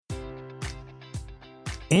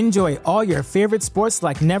Enjoy all your favorite sports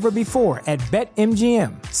like never before at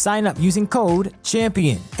BetMGM. Sign up using code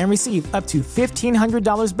CHAMPION and receive up to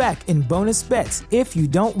 $1,500 back in bonus bets if you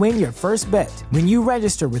don't win your first bet. When you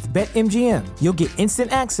register with BetMGM, you'll get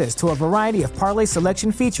instant access to a variety of parlay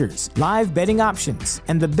selection features, live betting options,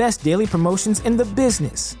 and the best daily promotions in the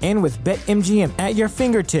business. And with BetMGM at your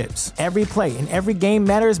fingertips, every play and every game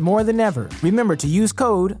matters more than ever. Remember to use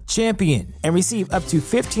code CHAMPION and receive up to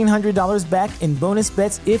 $1,500 back in bonus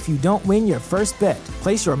bets if you don't win your first bet.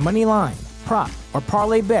 Place your money line, prop, or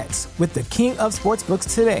parlay bets with the king of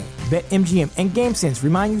sportsbooks today. BetMGM and GameSense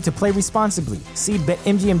remind you to play responsibly. See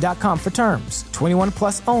BetMGM.com for terms. 21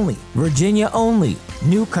 plus only. Virginia only.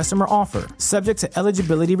 New customer offer. Subject to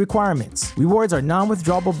eligibility requirements. Rewards are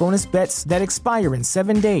non-withdrawable bonus bets that expire in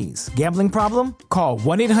 7 days. Gambling problem? Call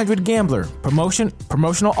 1-800-GAMBLER.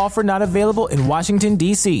 Promotional offer not available in Washington,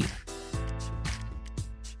 D.C.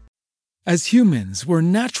 As humans, we're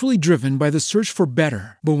naturally driven by the search for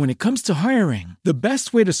better. But when it comes to hiring, the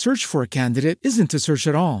best way to search for a candidate isn't to search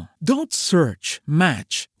at all. Don't search,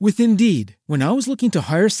 match with Indeed. When I was looking to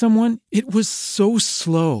hire someone, it was so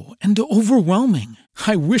slow and overwhelming.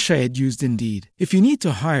 I wish I had used Indeed. If you need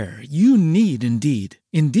to hire, you need Indeed.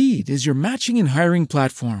 Indeed is your matching and hiring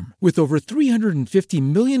platform with over 350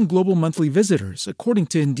 million global monthly visitors, according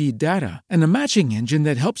to Indeed data, and a matching engine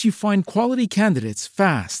that helps you find quality candidates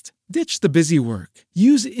fast. Ditch the busy work.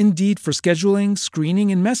 Use Indeed for scheduling, screening,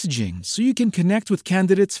 and messaging so you can connect with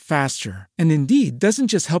candidates faster. And Indeed doesn't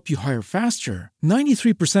just help you hire faster.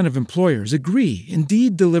 93% of employers agree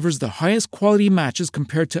Indeed delivers the highest quality matches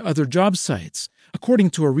compared to other job sites, according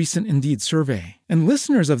to a recent Indeed survey. And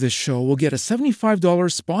listeners of this show will get a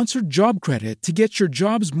 $75 sponsored job credit to get your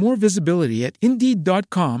jobs more visibility at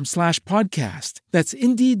Indeed.com/podcast. That's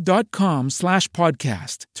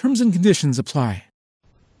Indeed.com/podcast. Terms and conditions apply.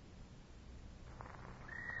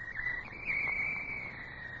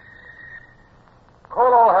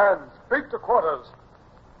 Call all hands. Beat to quarters.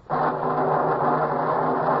 Run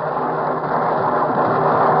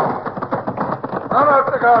out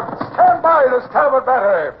the guns. Stand by the starboard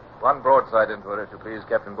battery. One broadside into it, if you please,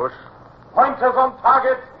 Captain Bush. Pointers on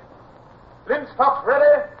target. Linstocks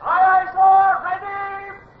ready. Aye, aye, sir.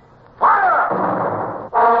 Ready. Fire!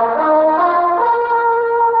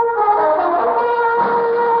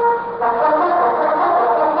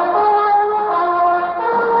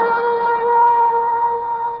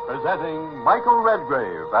 Presenting Michael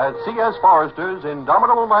Redgrave as C.S. Forrester's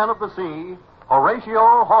indomitable man of the sea,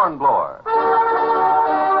 Horatio Hornblower.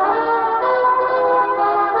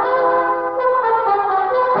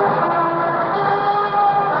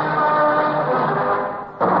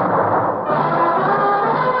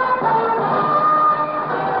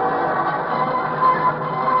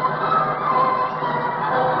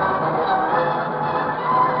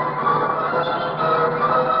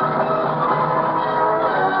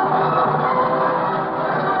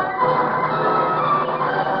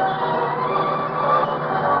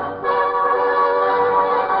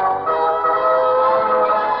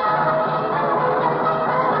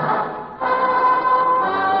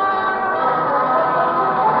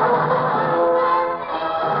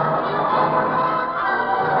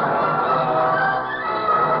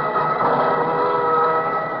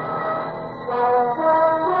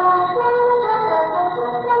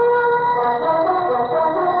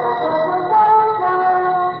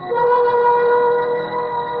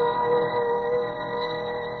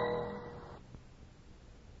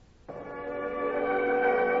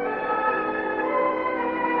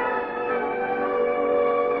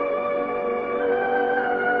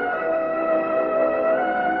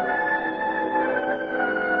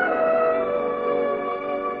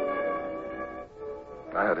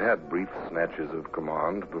 Had brief snatches of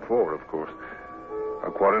command before, of course.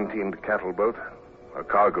 A quarantined cattle boat, a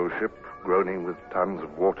cargo ship groaning with tons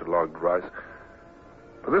of waterlogged rice.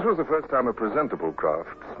 But this was the first time a presentable craft,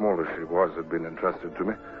 small as she was, had been entrusted to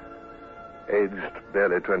me. Aged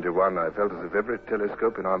barely 21, I felt as if every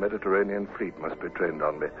telescope in our Mediterranean fleet must be trained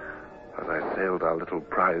on me as I sailed our little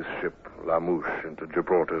prize ship, La Mouche, into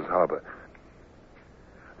Gibraltar's harbor.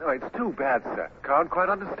 No, it's too bad, sir. Can't quite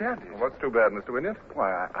understand it. What's too bad, Mr. Wynyard?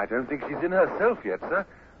 Why, I don't think she's in herself yet, sir.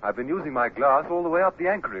 I've been using my glass all the way up the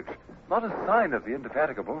anchorage. Not a sign of the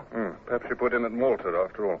Indefatigable. Perhaps she put in at Malta,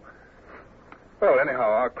 after all. Well, anyhow,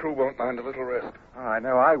 our crew won't mind a little rest. Oh, I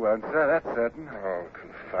know I won't, sir. That's certain. Oh,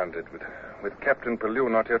 confound it. With Captain Pellew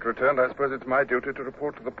not yet returned, I suppose it's my duty to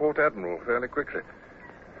report to the Port Admiral fairly quickly.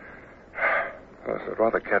 Yes, I'd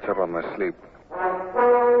rather catch up on my sleep.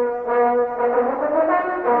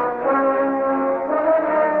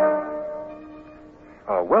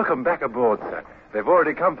 Oh, welcome back aboard, sir. They've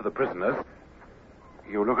already come for the prisoners.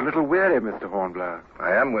 You look a little weary, Mr. Hornblower.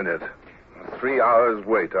 I am, Winnet. 3 hours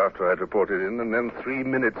wait after I'd reported in, and then 3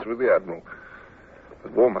 minutes with the Admiral.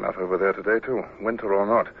 It's warm enough over there today, too, winter or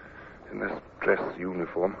not, in this dress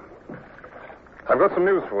uniform. I've got some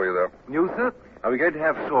news for you, though. News, sir? Are we going to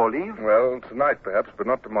have shore leave? Well, tonight, perhaps, but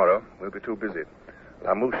not tomorrow. We'll be too busy.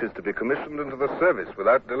 Lamouche is to be commissioned into the service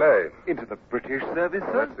without delay. Into the British service,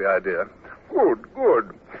 sir? That's the idea. Good,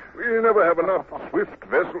 good. We never have enough swift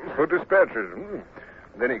vessels for dispatches.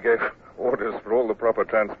 Then he gave orders for all the proper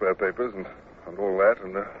transfer papers and all that,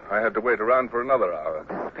 and I had to wait around for another hour.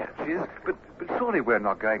 Dispatches? But surely we're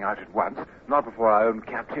not going out at once. Not before our own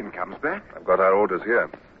captain comes back. I've got our orders here.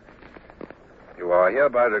 You are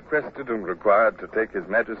hereby requested and required to take His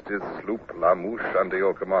Majesty's sloop Lamouche under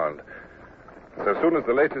your command. So soon as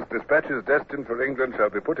the latest dispatches destined for England shall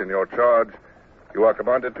be put in your charge, you are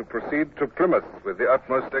commanded to proceed to Plymouth with the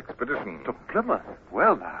utmost expedition. To Plymouth?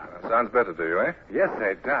 Well, now. Sounds better to you, eh? Yes,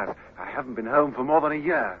 sir, it does. I haven't been home for more than a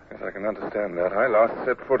year. Yes, I can understand that. I last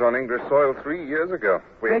set foot on English soil 3 years ago.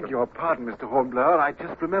 Beg your pardon, Mr. Hornblower. I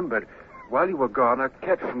just remembered. While you were gone, a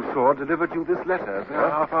cat from shore delivered you this letter a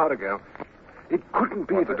half hour ago. It couldn't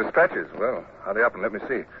be the dispatches. Well, hurry up and let me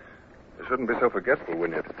see. You shouldn't be so forgetful,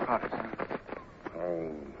 Wynyard. Pardon, sir.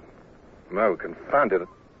 Oh, no, confound it.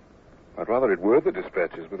 I'd rather it were the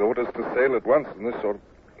dispatches with orders to sail at once than this sort of...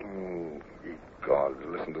 Oh, God,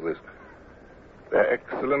 listen to this. Their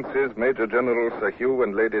Excellencies, Major General Sir Hugh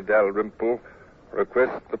and Lady Dalrymple,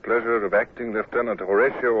 request the pleasure of acting Lieutenant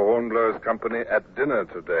Horatio Hornblower's company at dinner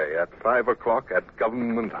today at 5 o'clock at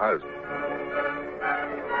Government House.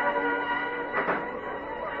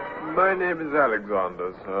 My name is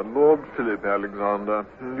Alexander, sir. Lord Philip Alexander.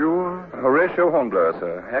 And you? Horatio Hornblower,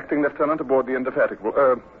 sir. Acting Lieutenant aboard the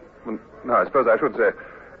Indefatigable. No, I suppose I should say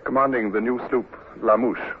commanding the new sloop,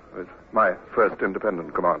 Lamouche. It's my first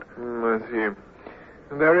independent command. I see.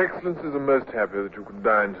 Their Excellencies are most happy that you could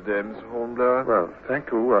dine today, Mr. Hornblower. Well,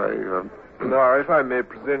 thank you. Now, if I may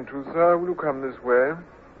present you, sir, will you come this way?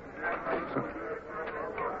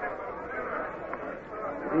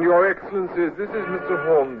 Your Excellencies, this is Mr.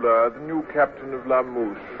 Hornblower, the new captain of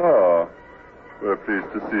Lamouche. Ah, we're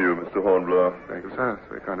pleased to see you, Mr. Hornblower. Thank you, sir. It's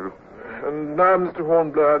very kind of you. And now, Mr.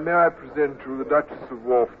 Hornblower, may I present you the Duchess of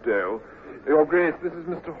Wharfdale? Your Grace, this is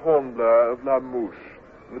Mr. Hornblower of Lamouche.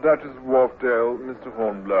 The Duchess of Wharfdale, Mr.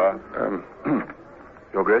 Hornblower.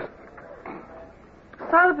 Your Grace?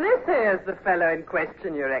 So this here's the fellow in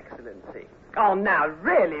question, Your Excellency. Oh, now,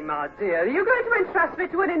 really, my dear, are you going to entrust me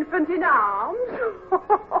to an infant in arms?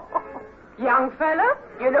 Young fella,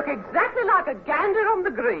 you look exactly like a gander on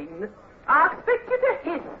the green. I expect you to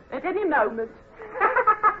hiss at any moment.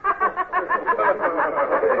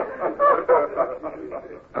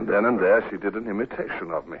 And then and there she did an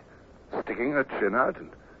imitation of me, sticking her chin out and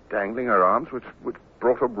dangling her arms, which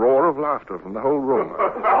brought a roar of laughter from the whole room.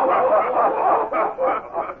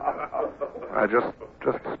 I just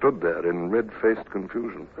stood there in red-faced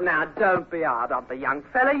confusion. Now, don't be hard on the young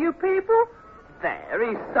fella, you people. There,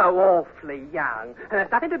 he's so awfully young. And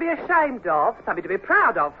there's nothing to be ashamed of, something to be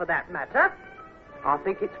proud of, for that matter. I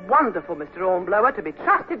think it's wonderful, Mr. Hornblower, to be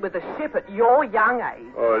trusted with the ship at your young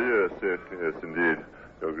age. Oh, yes, indeed,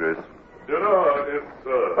 Your Grace. Dinner, yes,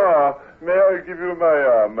 sir. May I give you my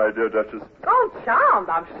arm, my dear Duchess? Oh, charmed,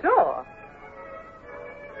 I'm sure.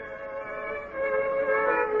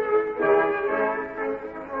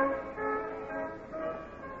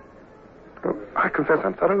 I confess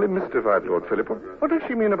I'm thoroughly mystified, Lord Philip. What does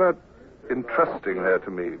she mean about entrusting her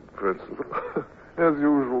to me, for instance? As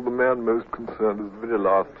usual, the man most concerned is the very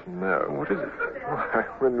last to know. What is it? Why,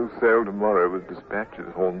 when you sail tomorrow with dispatches,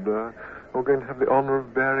 Hornblower, you're going to have the honor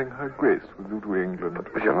of bearing her grace with you to England.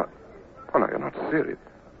 But you're not... Oh, no, you're not serious.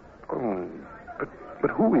 Oh, but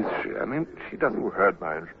who is she? I mean, she doesn't... You heard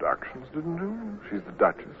my introductions, didn't you? She's the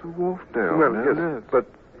Duchess of Wharfdale. Well, yes, but...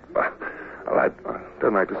 Well, I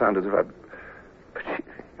don't like to sound as if I... But she...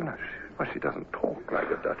 You know, she doesn't talk like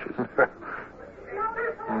a duchess.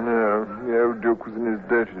 No, the old Duke was in his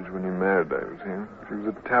dotage when he married her, you see. She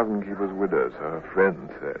was a tavern keeper's widow, so her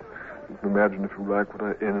friends said. You can imagine, if you like, what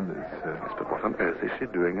her enemies said. But what on earth is she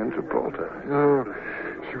doing in Gibraltar? Oh,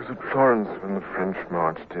 she was at Florence when the French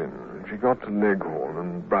marched in. She got to Leghorn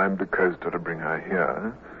and bribed the coaster to bring her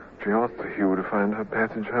here. She asked Sir Hugh to find her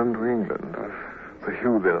passage home to England. Sir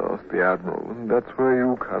Hugh then asked the Admiral, and that's where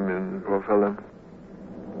you come in, poor fellow.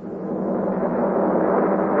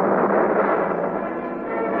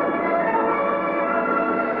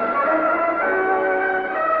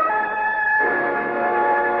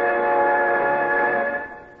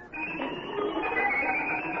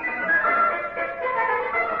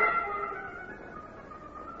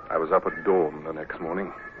 was up at dawn the next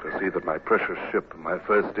morning to see that my precious ship, my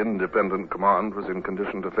first independent command, was in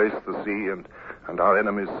condition to face the sea and our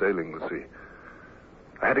enemies sailing the sea.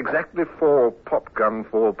 I had exactly 4 pop-gun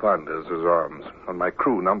 4-pounders as arms, and my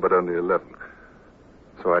crew numbered only 11.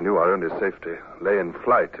 So I knew our only safety lay in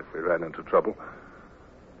flight if we ran into trouble.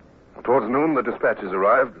 Towards noon, the dispatches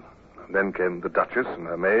arrived. And then came the Duchess and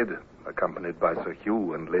her maid, accompanied by Sir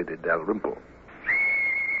Hugh and Lady Dalrymple.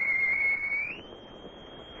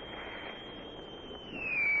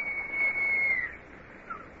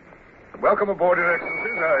 Welcome aboard, Your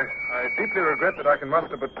Excellencies. I deeply regret that I can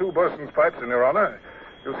muster but 2 boatswain's pipes in your honor.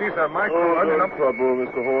 You see, sir, my crew are no trouble,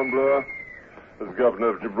 Mr. Hornblower. As Governor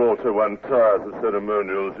of Gibraltar, one tires the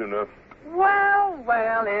ceremonials, you know.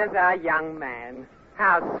 Well, here's our young man.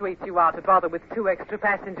 How sweet you are to bother with 2 extra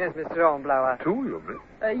passengers, Mr. Hornblower. 2, you mean?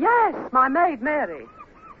 Yes, my maid, Mary.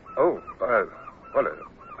 Oh, well,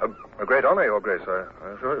 a great honor, Your Grace, I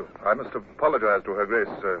assure you. I must apologize to Her Grace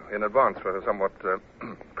in advance for her somewhat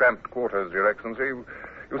cramped quarters, Your Excellency.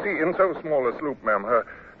 You see, in so small a sloop, ma'am,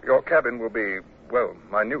 your cabin will be, well,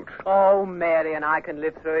 minute. Oh, Mary and I can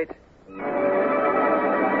live through it.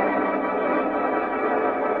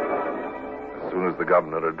 As soon as the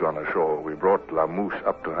governor had gone ashore, we brought La Mouche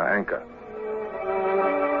up to her anchor.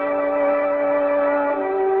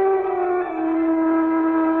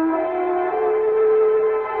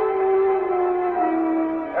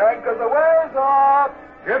 Anchor the ways up!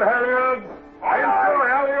 Get halyards! Into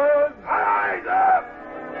halyards! Eyes up!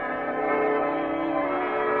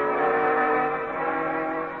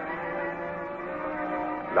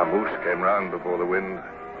 La Mouche came round before the wind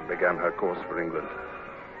and began her course for England.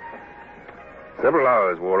 Several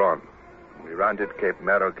hours wore on. We rounded Cape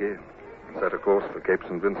Marroquy and set a course for Cape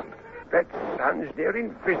St. Vincent. That sun's near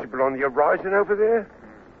invisible on the horizon over there.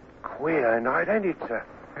 Queer night, ain't it, sir?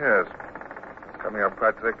 Yes. It's coming up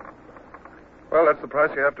quite thick. Well, that's the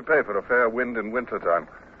price you have to pay for a fair wind in winter time.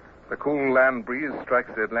 The cool land breeze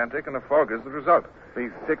strikes the Atlantic, and a fog is the result. Be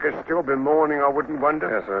thicker still be morning, I wouldn't wonder.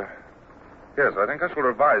 Yes, sir. Yes, I think I shall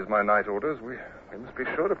revise my night orders. We must be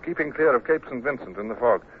sure of keeping clear of Cape St. Vincent in the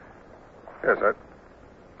fog. Yes,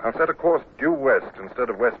 I'll set a course due west instead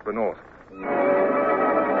of west by north.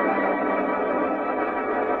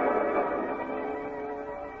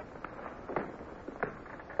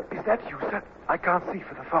 Is that you, sir? I can't see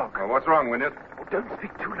for the fog. Well, what's wrong, Wynyard? Oh, don't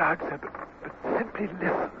speak too loud, sir, but simply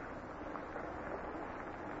listen.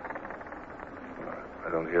 I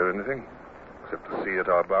don't hear anything, except the sea at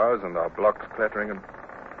our bows and our blocks clattering and...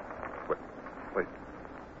 Wait.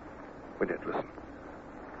 Wynyard, listen.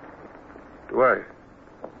 Do I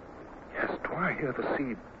hear the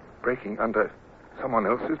sea breaking under someone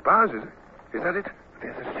else's bows? Is that it?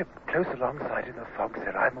 There's a ship close alongside in the fog,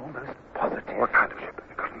 sir. I'm almost positive. What kind of ship? Have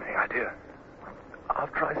you got any idea?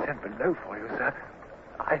 After I sent below for you, sir,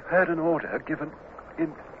 I heard an order given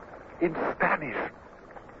in Spanish.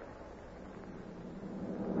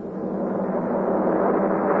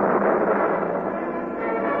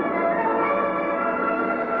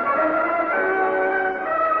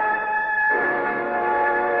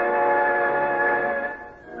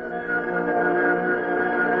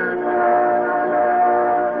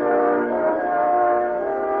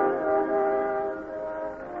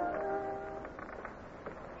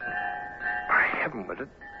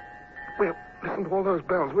 Well, listen to all those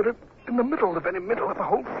bells. We're in the middle, the very middle of the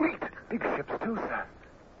whole fleet. Big ships, too, sir.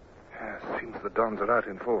 Yeah, seems the Dons are out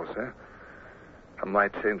in force, eh? And my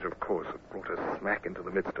change of course had brought us smack into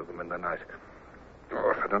the midst of them in the night.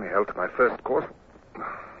 Oh, if I'd only held to my first course...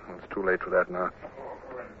 It's too late for that now.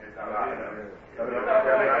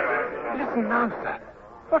 Listen now, sir.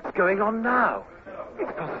 What's going on now?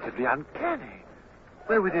 It's positively uncanny.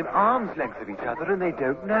 We're within arm's length of each other and they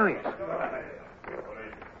don't know it.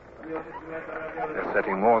 They're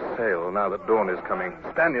setting more sail now that dawn is coming.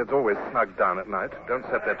 Spaniards always snug down at night. Don't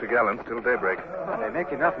set their topgallants till daybreak. Well, they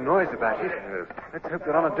make enough noise about it. Yes. Let's hope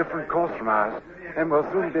they're on a different course from ours. Then we'll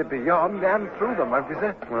soon be beyond and through them, won't we,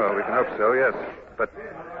 sir? Well, we can hope so, yes. But,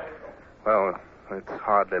 well, it's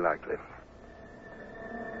hardly likely.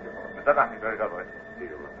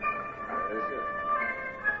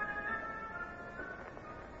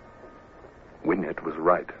 Wynyard was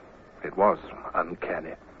right. It was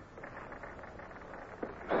uncanny.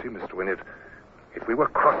 See, Mr. Wynyard, if we were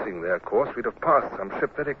crossing their course, we'd have passed some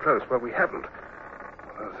ship very close. Well, we haven't.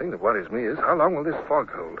 The thing that worries me is how long will this fog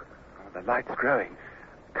hold? Oh, the light's growing.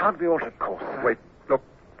 Can't we alter course, sir? Wait, look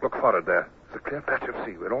forward there. It's a clear patch of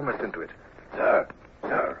sea. We're almost into it. Sir,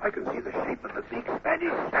 I can see the shape of the big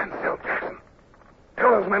Spanish. Stand still, Jackson.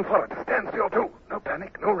 Tell those men forward to stand still, too. No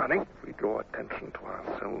panic, no running. If we draw attention to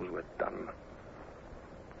ourselves, we're done.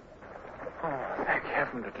 Oh, thank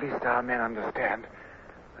heaven. At least our men understand.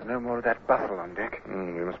 There's no more of that bustle on deck. We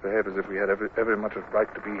must behave as if we had every much as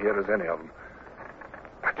right to be here as any of them.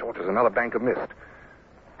 By George, there's another bank of mist.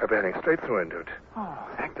 We're bearing straight through into it. Oh,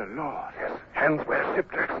 thank the Lord. Yes. Hands where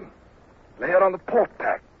ship, Jackson. Lay it on the port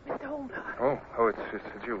tack. Mr. Hornblower. Oh, it's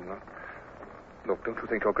you, no? Look, don't you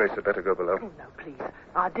think your Grace had better go below? Oh, no, please.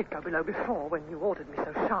 I did go below before when you ordered me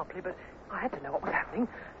so sharply, but I had to know what was happening.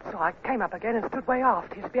 So I came up again and stood way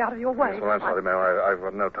aft here to be out of your way. Yes, well, I'm sorry, ma'am. I've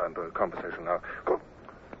got no time for conversation now. Good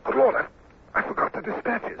Lord, I forgot the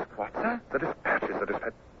dispatches. What, sir? The dispatches.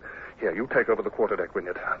 Here, you take over the quarterdeck,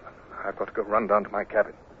 Wynyard. I've got to go run down to my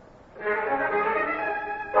cabin.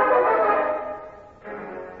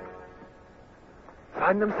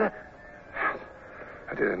 Find them, sir?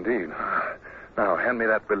 I did indeed. Now, hand me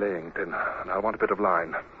that belaying pin, and I'll want a bit of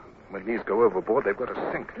line. When these go overboard, they've got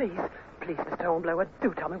to sink. Please, Mr. Hornblower,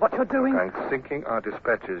 do tell me what you're doing. I'm sinking our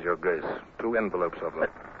dispatches, Your Grace. 2 envelopes of them.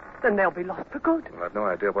 Then they'll be lost for good. Well, I've no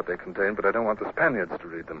idea what they contain, but I don't want the Spaniards to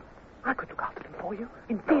read them. I could look after them for you.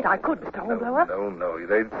 Indeed, I could, Mr. Hornblower. No.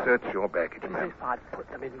 They'd search your baggage, ma'am. If I'd put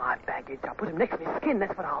them in my baggage, I'll put them next to my skin.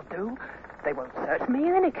 That's what I'll do. They won't search me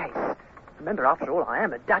in any case. Remember, after all, I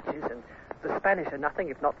am a duchess, and the Spanish are nothing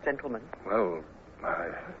if not gentlemen. Well,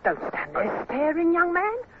 Don't stand there staring, young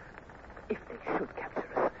man. If they should capture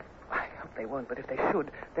us, I hope they won't, but if they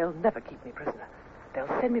should, they'll never keep me prisoner. They'll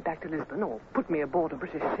send me back to Lisbon or put me aboard a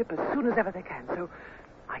British ship as soon as ever they can. So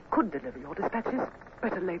I could deliver your dispatches.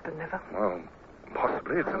 Better late than never. Well,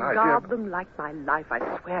 possibly. It's an I'll idea. guard them like my life. I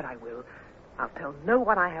swear I will. I'll tell no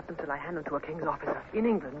one I have them till I hand them to a king's officer in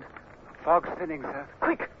England. Fog's thinning, sir.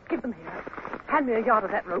 Quick, give them here. Hand me a yard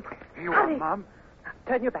of that rope. Here you Hurry. are, Mum. Now,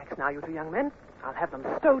 turn your backs now, you 2 young men. I'll have them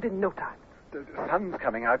stowed in no time. The sun's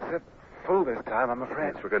coming out, sir. Full this time, I'm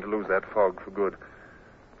afraid. Yes, we're going to lose that fog for good.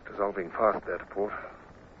 Dissolving fast there to port.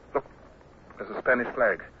 Look, there's a Spanish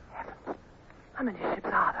flag. Heavens. How many ships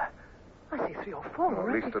are there? I see 3 or 4 At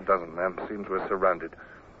already. least a dozen, ma'am. Seems we're surrounded.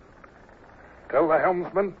 Tell the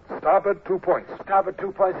helmsman, starboard 2 points. Starboard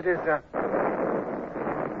 2 points it is, sir.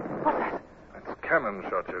 What's that? That's cannon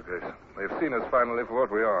shot, Your Grace. They've seen us finally for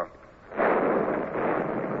what we are.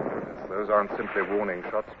 Yes, those aren't simply warning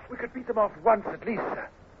shots. We could beat them off once at least, sir.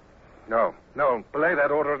 No. Belay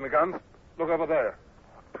that order in the guns. Look over there.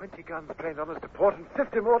 20 guns trained on us to port and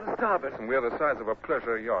 50 more to starboard. And we're the size of a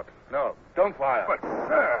pleasure yacht. No, don't fire. But,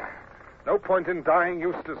 sir... No point in dying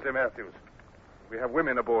uselessly, Matthews. We have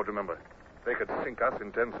women aboard, remember. They could sink us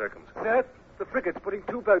in 10 seconds. Sir, the frigate's putting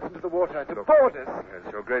 2 boats into the water to board us.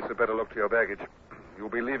 Yes, Your Grace had better look to your baggage. You'll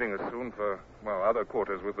be leaving us soon for, other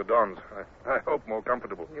quarters with the Dons. I hope more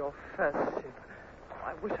comfortable. Your first ship. Oh,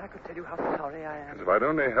 I wish I could tell you how sorry I am. If I'd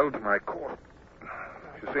only held to my course.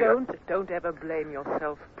 You see, Don't ever blame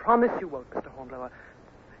yourself. Promise you won't, Mr. Hornblower.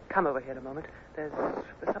 Come over here a moment. There's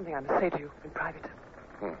something I must say to you in private.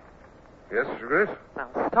 Yes, Your Grace? Now,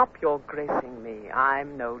 stop your gracing me.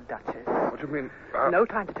 I'm no duchess. What do you mean? No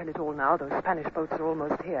time to tell it all now. Those Spanish boats are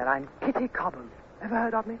almost here. I'm Kitty Cobham. Ever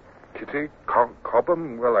heard of me? Kitty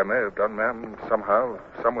Cobham? Well, I may have done, ma'am, somehow,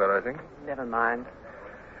 somewhere, I think. Never mind.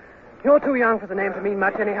 You're too young for the name to mean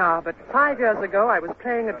much anyhow, but 5 years ago I was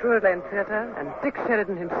playing at Druid Lane Theatre, and Dick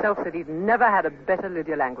Sheridan himself said he'd never had a better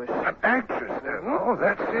Lydia Languish. An actress, then? Oh,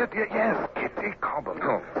 that's it. Yes, Kitty Cobham.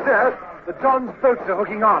 Oh. Sir, the Don's boats are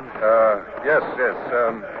hooking on. Yes.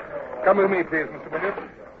 Come with me, please, Mr. Williams.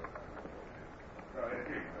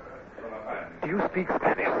 Do you speak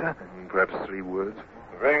Spanish, sir? Perhaps 3 words.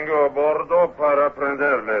 Vengo a bordo para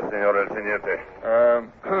prenderle, señor el teniente.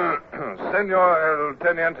 Senor el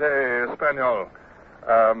Teniente Espanol.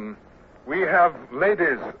 We have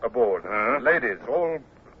ladies aboard. Ladies. All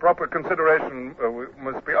proper consideration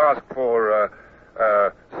must be asked for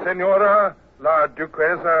Senora la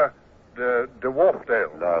Duquesa de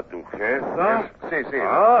Wharfdale. La Duquesa? Yes, si.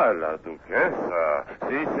 Ah, la Duquesa.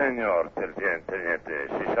 Si, señor teniente.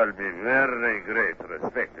 She shall be very great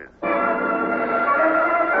respected.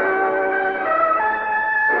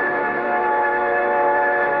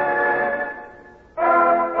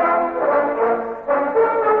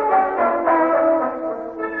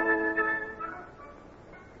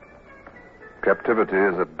 Captivity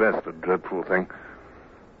is at best a dreadful thing.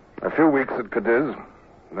 A few weeks at Cadiz,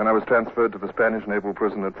 then I was transferred to the Spanish naval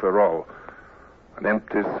prison at Ferrol, an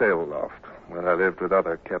empty sail loft where I lived with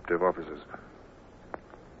other captive officers.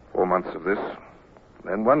 4 months of this.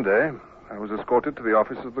 Then one day, I was escorted to the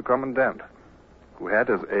office of the commandant, who had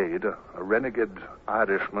as aide a renegade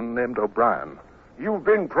Irishman named O'Brien. You've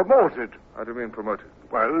been promoted. How do you mean promoted?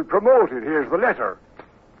 Well, promoted. Here's the letter.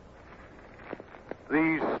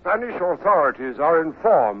 The Spanish authorities are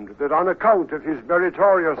informed that on account of his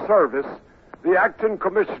meritorious service, The acting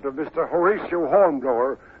commissioner, Mr. Horatio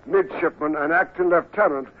Hornblower, midshipman and acting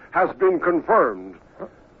lieutenant, has been confirmed.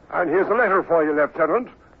 And here's a letter for you, Lieutenant.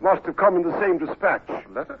 Must have come in the same dispatch.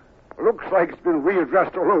 Letter? Looks like it's been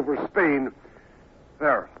readdressed all over Spain.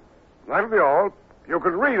 There. That'll be all. You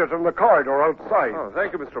can read it in the corridor outside. Oh,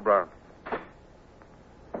 thank you, Mr. Brown.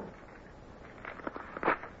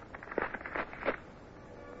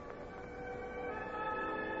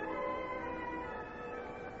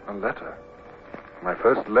 A letter. My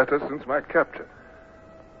first letter since my capture.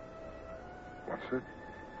 What's it?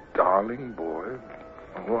 Darling boy.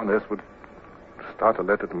 Who on earth would start a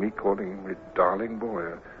letter to me calling me darling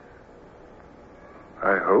boy?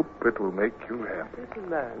 I hope it will make you happy. To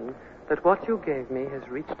learn that what you gave me has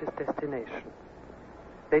reached its destination.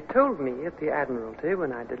 They told me at the Admiralty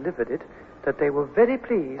when I delivered it that they were very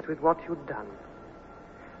pleased with what you'd done.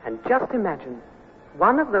 And just imagine,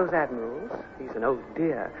 one of those admirals, he's an old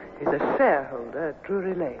dear, is a shareholder at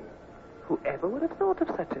Drury Lane. Whoever would have thought of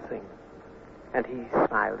such a thing? And he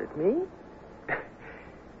smiled at me,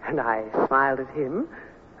 and I smiled at him.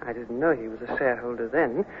 I didn't know he was a shareholder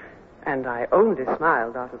then, and I only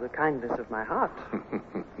smiled out of the kindness of my heart.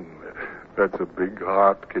 That's a big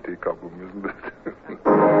heart, Kitty Cobham, isn't it?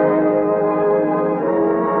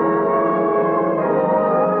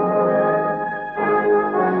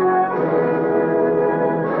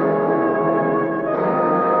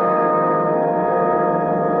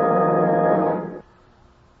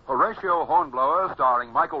 Horatio Hornblower,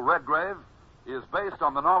 starring Michael Redgrave, is based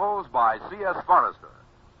on the novels by C.S. Forrester.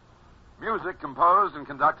 Music composed and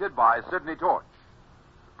conducted by Sidney Torch.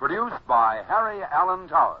 Produced by Harry Allen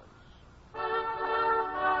Towers.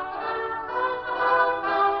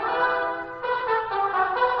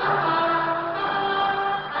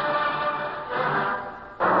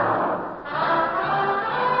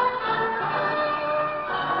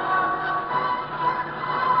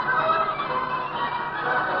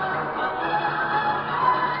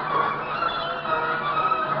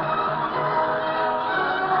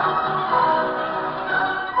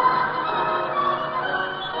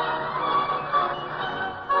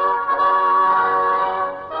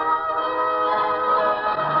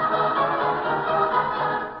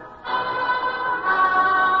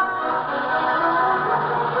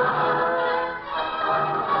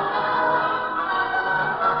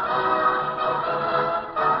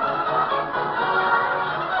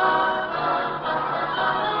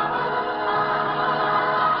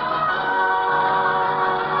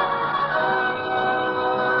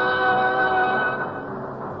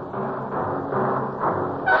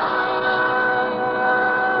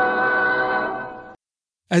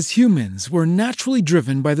 As humans, we're naturally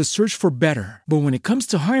driven by the search for better. But when it comes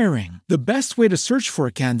to hiring, the best way to search for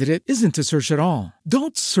a candidate isn't to search at all.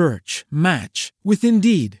 Don't search, match with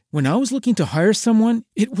Indeed. When I was looking to hire someone,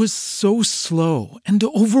 it was so slow and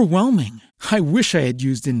overwhelming. I wish I had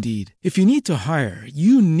used Indeed. If you need to hire,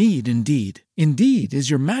 you need Indeed. Indeed is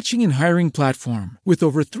your matching and hiring platform with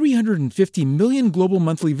over 350 million global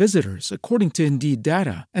monthly visitors, according to Indeed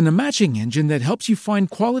data, and a matching engine that helps you find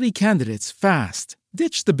quality candidates fast.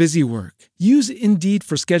 Ditch the busy work. Use Indeed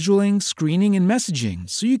for scheduling, screening, and messaging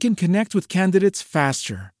so you can connect with candidates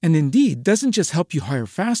faster. And Indeed doesn't just help you hire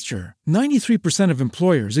faster. 93% of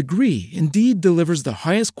employers agree Indeed delivers the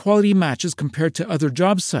highest quality matches compared to other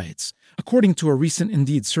job sites, according to a recent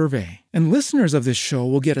Indeed survey. And listeners of this show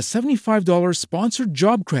will get a $75 sponsored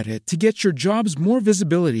job credit to get your jobs more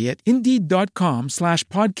visibility at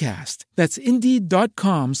Indeed.com/podcast. That's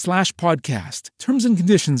Indeed.com/podcast. Terms and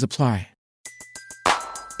conditions apply.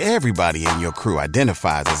 Everybody in your crew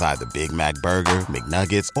identifies as either Big Mac Burger,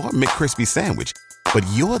 McNuggets, or McCrispy Sandwich. But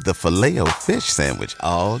you're the Filet-O-Fish Sandwich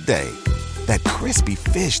all day. That crispy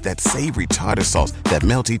fish, that savory tartar sauce, that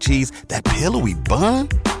melty cheese, that pillowy bun.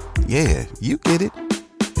 Yeah, you get it.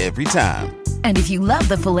 Every time. And if you love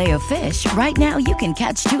the Filet-O-Fish, right now you can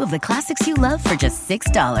catch two of the classics you love for just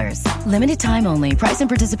 $6. Limited time only. Price and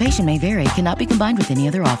participation may vary. Cannot be combined with any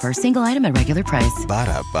other offer. Single item at regular price.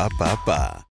 Ba-da-ba-ba-ba.